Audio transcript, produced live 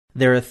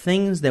There are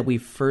things that we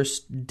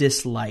first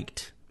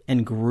disliked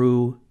and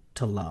grew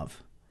to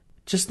love.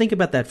 Just think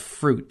about that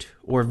fruit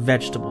or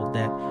vegetable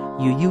that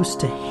you used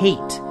to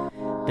hate,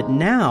 but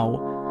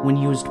now, when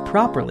used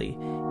properly,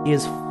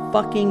 is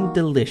fucking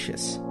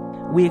delicious.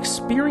 We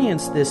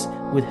experience this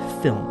with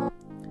film,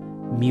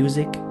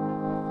 music,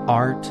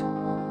 art,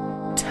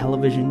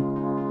 television,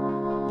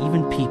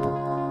 even people.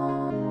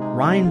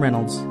 Ryan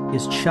Reynolds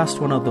is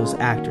just one of those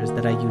actors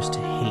that I used to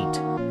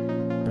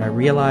hate, but I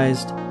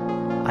realized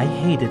I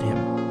hated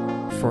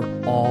him for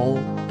all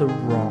the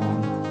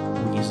wrong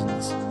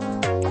reasons.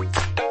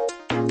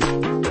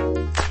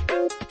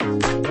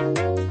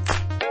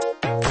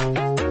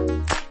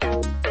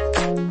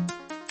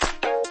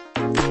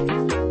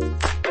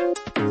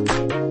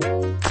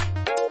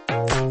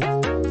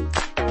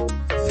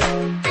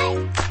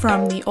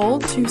 From the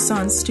old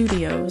Tucson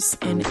studios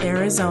in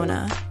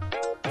Arizona,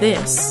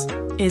 this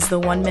is the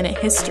 1 Minute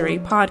History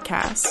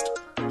Podcast.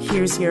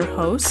 Here's your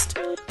host,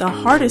 the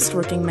hardest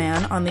working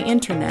man on the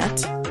internet,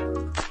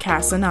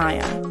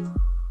 Cassanaya.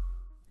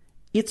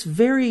 It's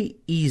very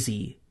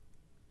easy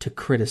to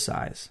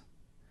criticize.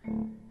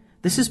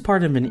 This is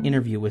part of an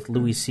interview with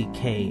Louis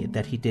C.K.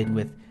 that he did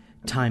with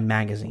Time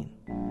magazine.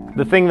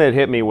 The thing that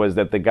hit me was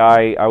that the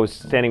guy, I was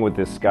standing with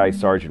this guy,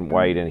 Sergeant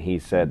White, and he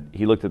said,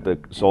 he looked at the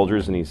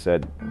soldiers and he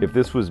said, if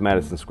this was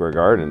Madison Square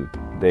Garden,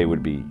 they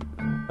would be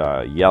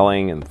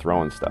yelling and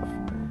throwing stuff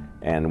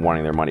and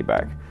wanting their money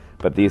back.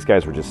 But these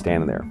guys were just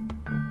standing there,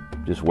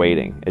 just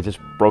waiting. It just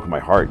broke my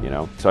heart, you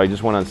know? So I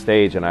just went on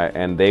stage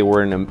and they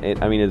were,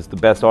 it's the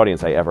best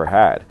audience I ever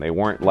had. They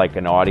weren't like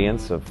an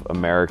audience of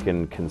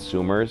American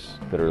consumers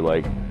that are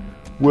like,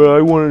 well,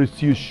 I wanted to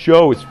see a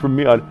show, it's for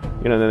me. And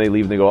then they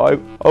leave and they go,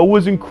 I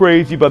wasn't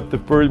crazy about the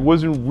first,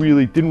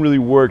 didn't really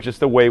work, just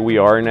the way we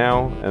are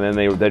now. And then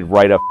they'd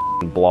write a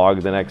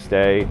blog the next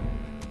day.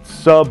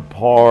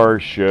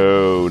 Subpar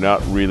show,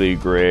 not really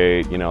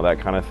great, that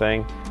kind of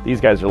thing. These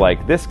guys are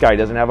like, this guy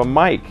doesn't have a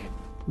mic.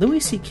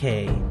 Louis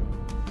C.K.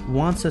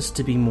 wants us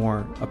to be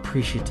more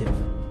appreciative,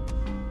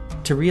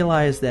 to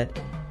realize that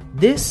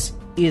this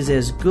is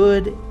as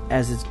good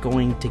as it's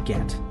going to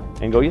get.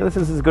 And go, yeah, this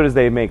is as good as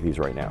they make these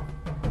right now.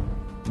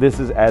 This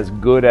is as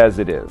good as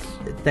it is.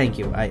 Thank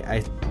you.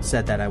 I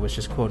said that. I was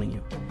just quoting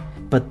you.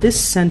 But this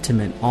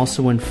sentiment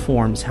also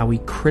informs how we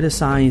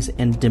criticize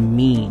and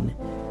demean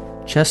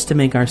just to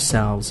make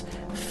ourselves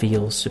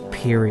feel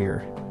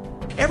superior.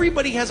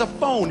 Everybody has a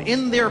phone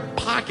in their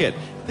pocket.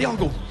 They all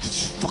go,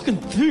 this fucking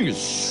thing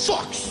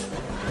sucks.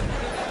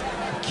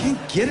 I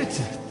can't get it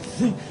to...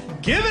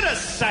 Give it a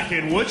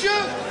second, would you?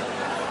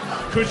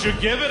 Could you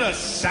give it a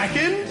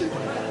second?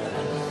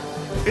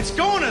 It's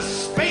going to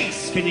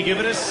space. Can you give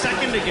it a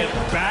second to get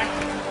back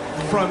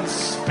from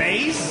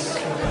space?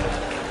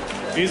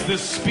 Is the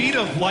speed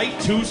of light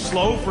too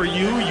slow for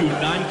you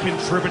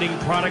non-contributing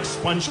product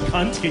sponge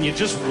cunt? Can you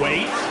just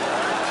wait?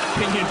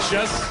 Can you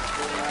just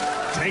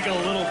take a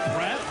little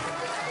breath?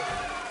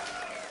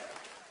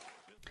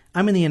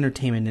 I'm in the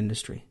entertainment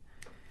industry.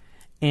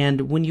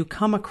 And when you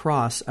come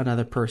across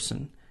another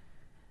person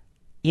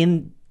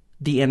in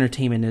the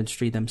entertainment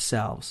industry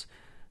themselves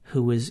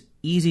who is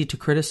easy to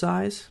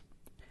criticize,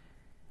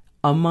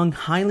 among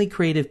highly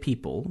creative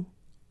people,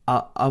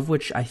 of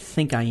which I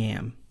think I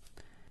am,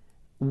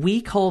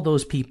 we call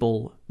those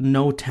people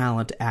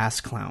no-talent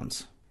ass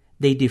clowns.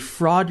 They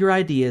defraud your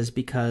ideas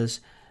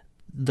because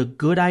the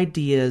good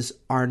ideas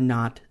are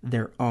not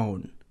their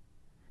own.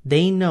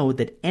 They know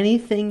that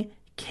anything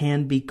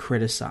can be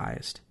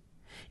criticized.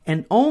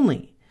 And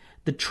only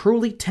the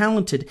truly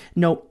talented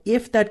know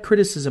if that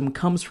criticism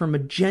comes from a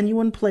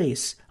genuine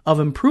place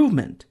of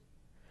improvement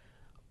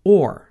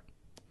or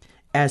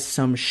as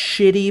some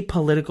shitty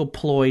political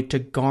ploy to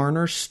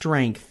garner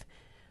strength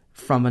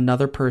from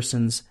another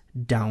person's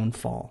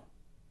downfall.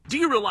 Do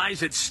you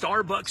realize that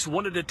Starbucks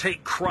wanted to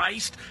take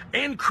Christ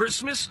and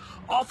Christmas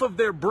off of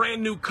their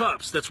brand new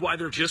cups? That's why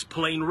they're just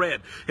plain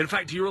red. In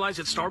fact, do you realize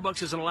that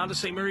Starbucks isn't allowed to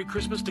say Merry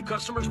Christmas to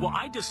customers? Well,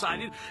 I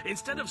decided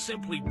instead of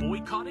simply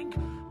boycotting,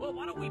 well,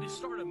 why don't we just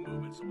start a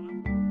movement?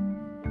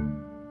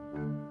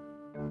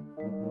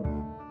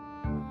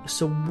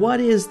 So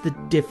what is the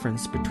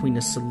difference between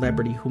a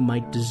celebrity who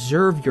might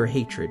deserve your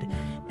hatred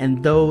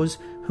and those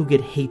who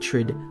get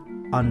hatred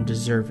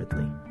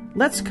undeservedly?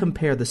 Let's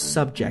compare the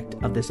subject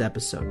of this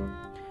episode,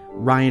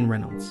 Ryan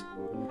Reynolds,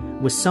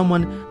 with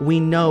someone we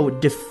know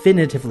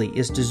definitively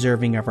is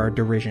deserving of our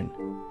derision,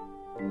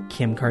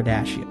 Kim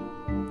Kardashian.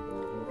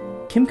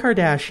 Kim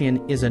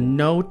Kardashian is a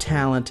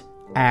no-talent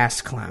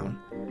ass clown.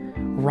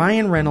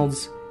 Ryan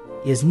Reynolds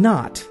is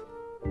not.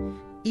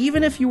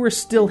 Even if you were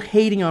still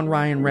hating on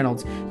Ryan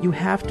Reynolds, you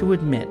have to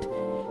admit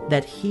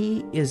that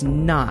he is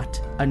not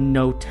a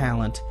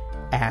no-talent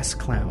ass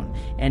clown,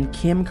 and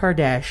Kim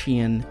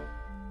Kardashian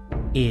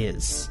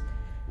is.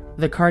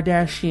 The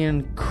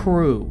Kardashian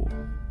crew,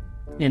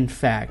 in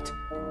fact,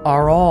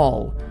 are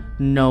all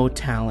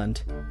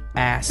no-talent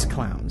ass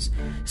clowns.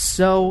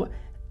 So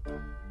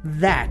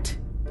that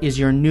is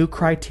your new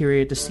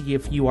criteria to see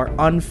if you are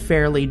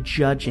unfairly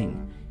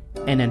judging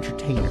an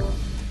entertainer.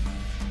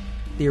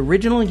 The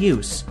original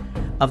use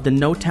of the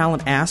no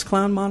talent ass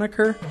clown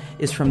moniker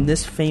is from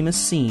this famous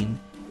scene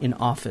in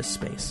Office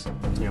Space.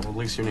 Yeah, well, at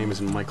least your name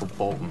isn't Michael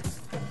Bolton.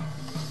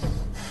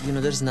 You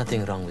know, there's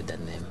nothing wrong with that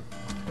name.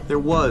 There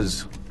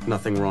was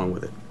nothing wrong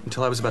with it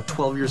until I was about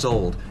 12 years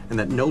old and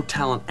that no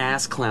talent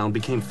ass clown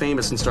became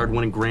famous and started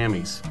winning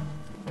Grammys.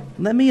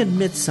 Let me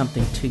admit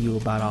something to you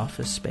about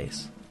Office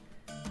Space.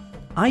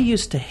 I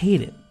used to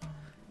hate it.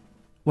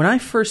 When I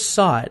first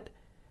saw it,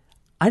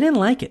 I didn't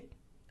like it.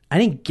 I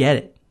didn't get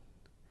it.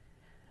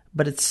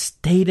 But it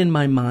stayed in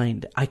my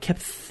mind. I kept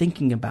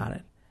thinking about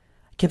it.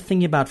 I kept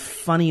thinking about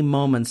funny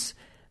moments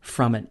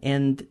from it,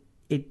 and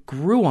it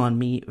grew on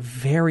me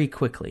very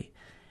quickly.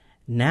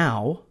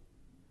 Now,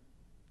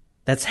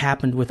 that's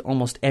happened with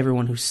almost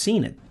everyone who's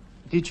seen it.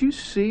 Did you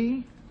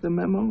see the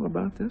memo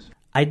about this?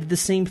 I did the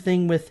same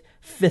thing with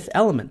Fifth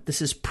Element.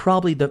 This is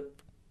probably the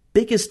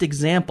biggest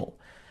example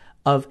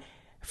of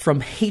from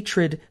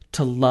hatred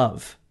to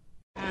love.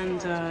 And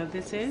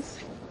this is?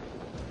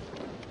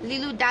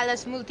 Lilu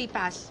Dallas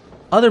Multipass.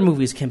 Other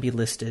movies can be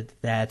listed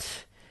that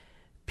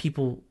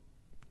people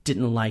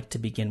didn't like to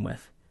begin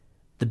with.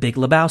 The Big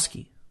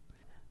Lebowski.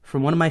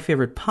 From one of my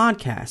favorite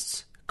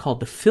podcasts called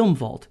The Film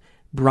Vault,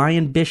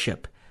 Brian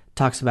Bishop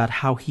talks about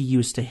how he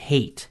used to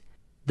hate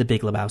The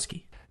Big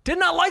Lebowski. Did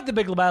not like The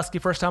Big Lebowski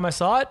first time I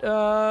saw it.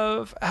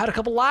 Had a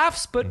couple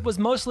laughs, but was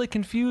mostly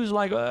confused.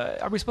 Like,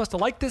 are we supposed to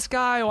like this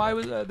guy? Why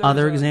was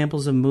other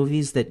examples of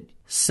movies that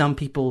some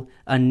people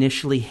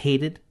initially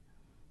hated?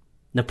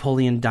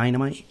 Napoleon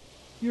Dynamite.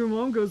 Your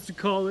mom goes to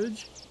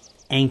college.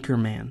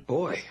 Anchorman.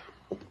 Boy,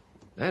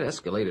 that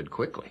escalated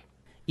quickly.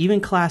 Even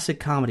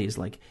classic comedies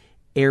like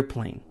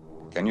Airplane.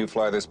 Can you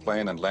fly this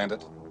plane and land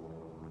it?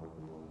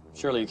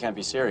 Surely you can't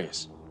be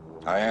serious.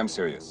 I am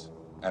serious.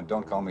 And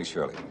don't call me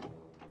Shirley.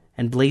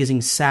 And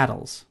Blazing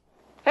Saddles.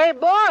 Hey,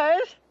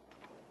 boys!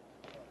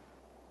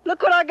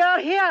 Look what I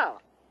got here!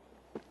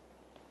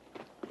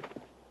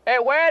 Hey,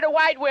 where are the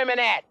white women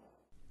at?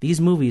 These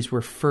movies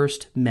were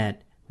first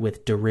met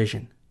with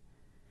derision.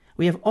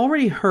 We have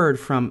already heard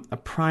from a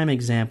prime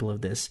example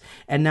of this,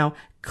 and now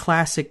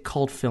classic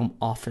cult film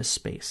Office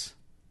Space.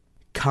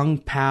 Kung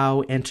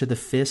Pao Enter the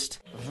Fist.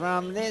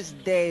 From this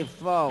day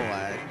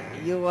forward,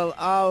 you will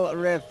all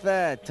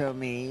refer to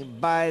me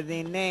by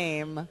the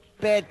name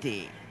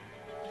Betty.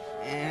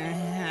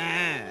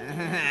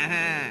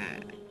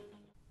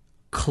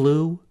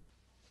 Clue.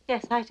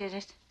 Yes, I did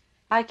it.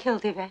 I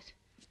killed Yvette.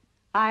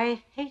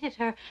 I hated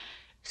her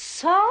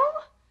so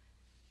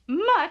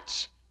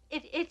much.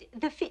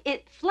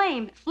 It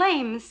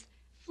flames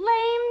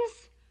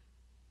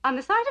on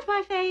the side of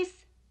my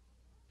face,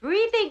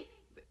 heaving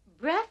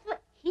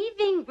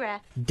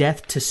breath.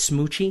 Death to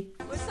Smoochie.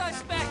 What's so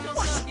special,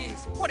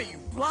 Cookies? What are you,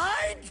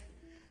 blind?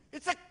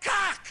 It's a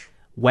cock!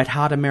 Wet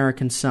Hot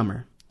American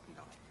Summer.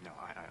 No,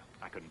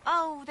 I couldn't.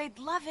 Oh, they'd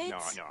love it. No,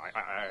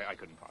 I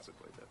couldn't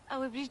possibly.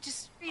 Oh, it'd be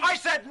just... I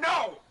said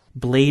no!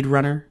 Blade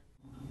Runner.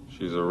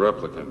 She's a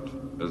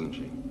replicant, isn't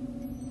she?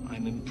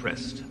 I'm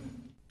impressed.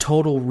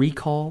 Total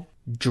Recall.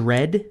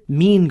 Dread.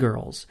 Mean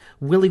Girls.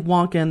 Willy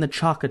Wonka and the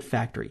Chocolate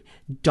Factory.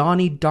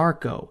 Donnie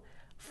Darko.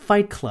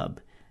 Fight Club.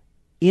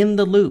 In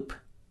the Loop.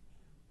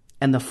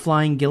 And The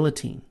Flying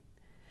Guillotine.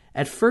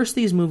 At first,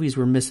 these movies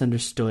were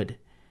misunderstood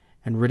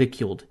and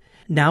ridiculed.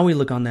 Now we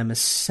look on them as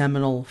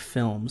seminal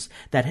films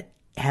that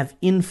have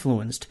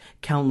influenced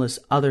countless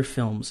other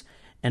films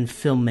and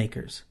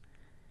filmmakers.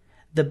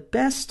 The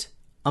best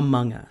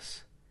among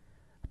us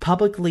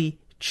publicly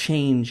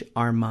change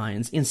our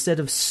minds instead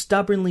of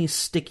stubbornly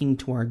sticking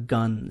to our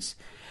guns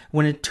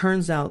when it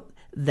turns out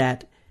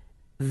that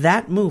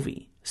that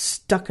movie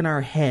stuck in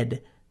our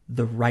head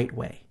the right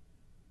way.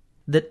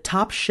 The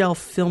top-shelf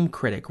film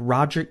critic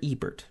Roger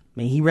Ebert,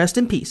 may he rest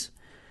in peace,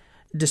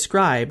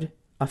 described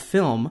a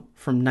film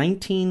from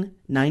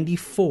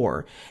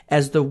 1994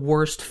 as the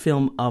worst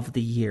film of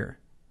the year.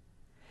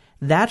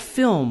 That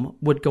film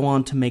would go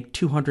on to make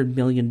 $200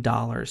 million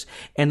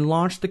and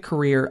launch the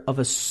career of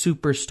a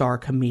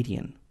superstar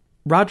comedian.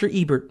 Roger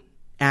Ebert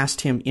asked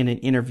him in an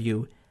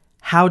interview,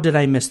 "How did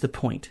I miss the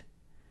point?"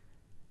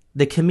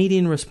 The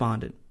comedian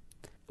responded,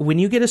 "When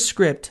you get a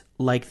script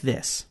like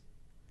this,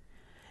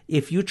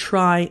 if you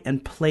try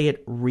and play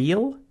it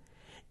real,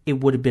 it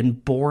would have been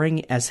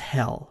boring as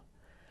hell.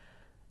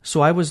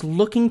 So I was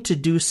looking to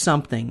do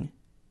something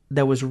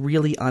that was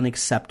really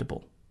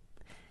unacceptable."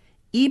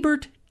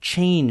 Ebert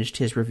changed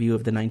his review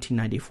of the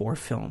 1994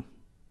 film.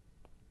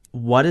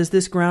 What is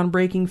this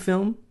groundbreaking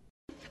film?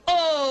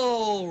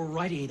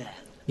 Alrighty then.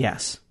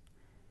 Yes,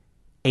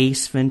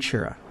 Ace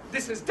Ventura.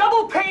 This is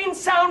double pane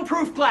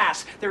soundproof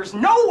glass. There's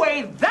no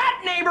way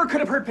that neighbor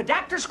could have heard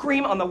Pedactor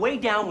scream on the way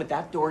down with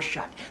that door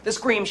shut. The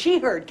scream she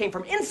heard came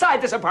from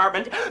inside this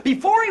apartment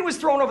before he was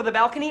thrown over the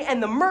balcony,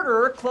 and the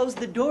murderer closed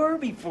the door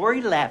before he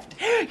left.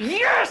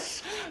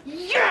 Yes!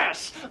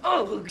 Yes!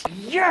 Oh,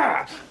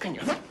 yeah! Can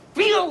you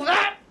feel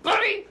that,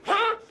 buddy?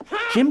 Huh?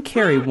 Jim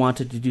Carrey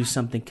wanted to do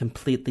something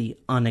completely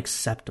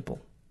unacceptable.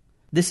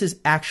 This is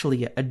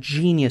actually a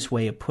genius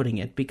way of putting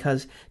it,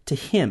 because to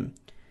him,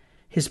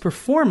 his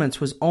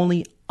performance was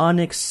only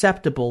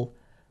unacceptable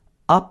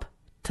up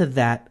to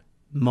that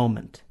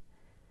moment.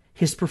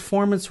 His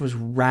performance was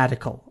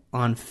radical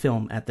on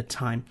film at the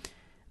time,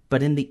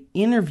 but in the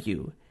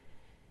interview,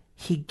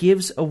 he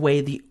gives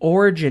away the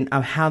origin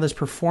of how this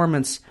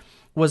performance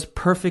was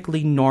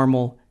perfectly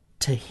normal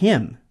to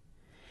him.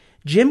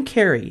 Jim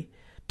Carrey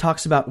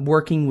talks about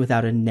working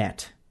without a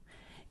net.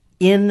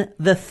 In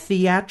the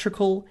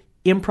theatrical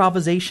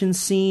improvisation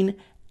scene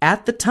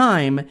at the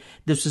time,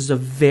 this was a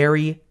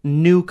very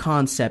new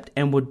concept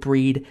and would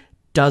breed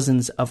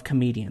dozens of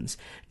comedians.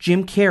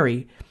 Jim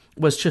Carrey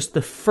was just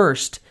the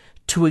first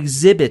to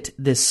exhibit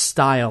this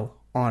style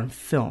on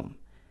film.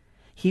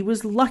 He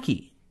was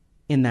lucky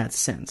in that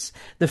sense,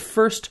 the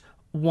first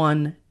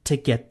one to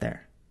get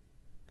there.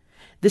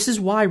 This is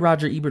why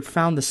Roger Ebert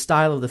found the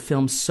style of the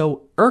film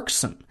so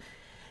irksome.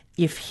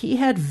 If he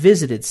had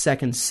visited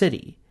Second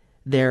City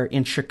there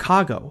in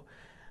Chicago,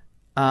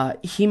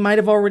 he might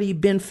have already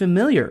been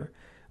familiar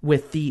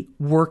with the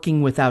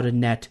working without a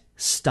net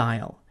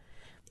style.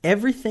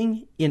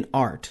 Everything in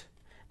art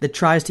that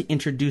tries to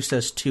introduce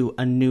us to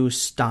a new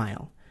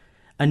style,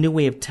 a new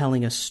way of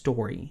telling a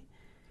story,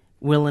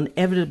 will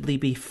inevitably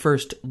be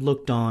first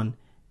looked on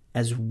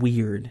as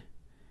weird.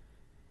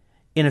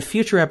 In a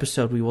future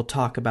episode, we will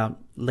talk about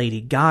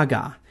Lady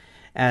Gaga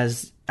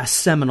as a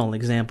seminal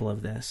example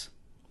of this.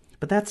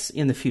 But that's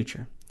in the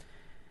future.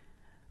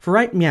 For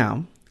right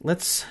meow,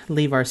 let's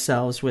leave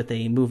ourselves with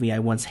a movie I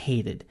once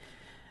hated.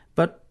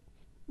 But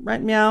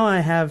right meow, I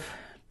have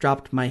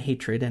dropped my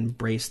hatred and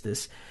embraced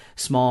this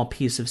small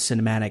piece of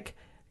cinematic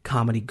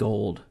comedy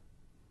gold.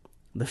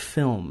 The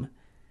film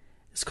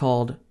is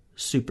called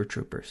Super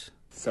Troopers.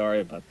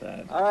 Sorry about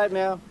that. All right,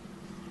 Meow.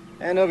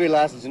 Hand over your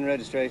license and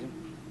registration.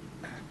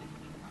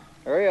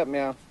 Hurry up,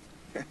 Meow.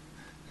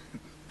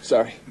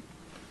 Sorry.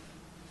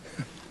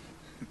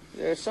 Is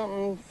there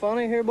something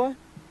funny here, boy?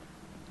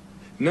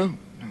 No.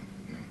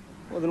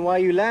 Well, then why are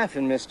you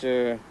laughing,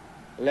 Mr.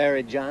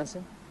 Larry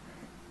Johnson?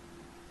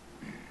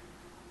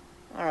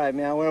 All right,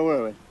 Meow, where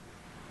were we?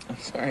 I'm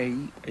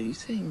sorry, are you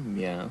saying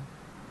meow?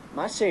 Am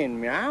I saying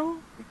meow?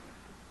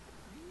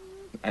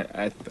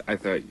 I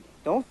thought...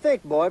 Don't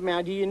think, boy.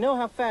 Meow, do you know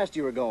how fast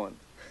you were going?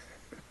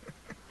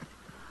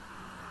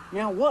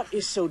 Meow, what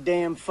is so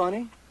damn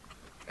funny?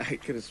 I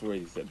could have swore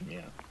you said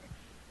meow.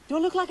 Do I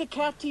look like a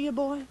cat to you,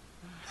 boy?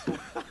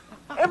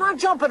 Am I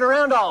jumping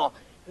around all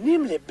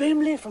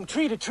nimbly-bimbly from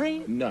tree to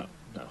tree? No.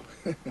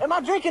 Am I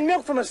drinking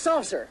milk from a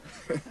saucer?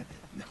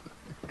 No.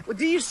 Well,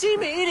 do you see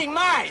me eating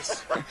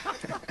mice?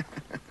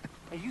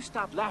 Hey, you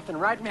stop laughing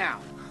right now.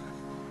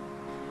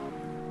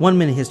 1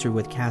 Minute History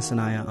with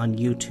Cassanaya on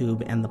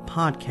YouTube and the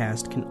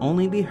podcast can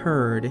only be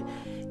heard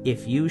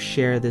if you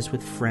share this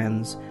with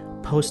friends,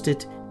 post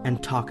it,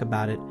 and talk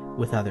about it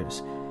with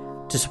others.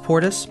 To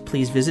support us,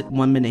 please visit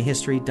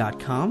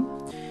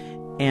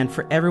 1minutehistory.com. And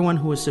for everyone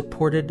who has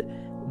supported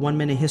 1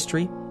 Minute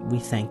History, we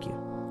thank you.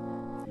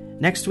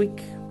 Next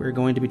week, we're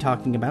going to be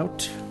talking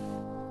about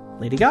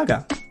Lady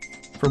Gaga.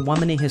 For 1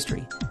 Minute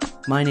History,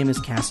 my name is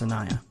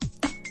Cassanaya.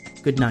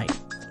 Good night,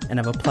 and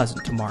have a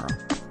pleasant tomorrow.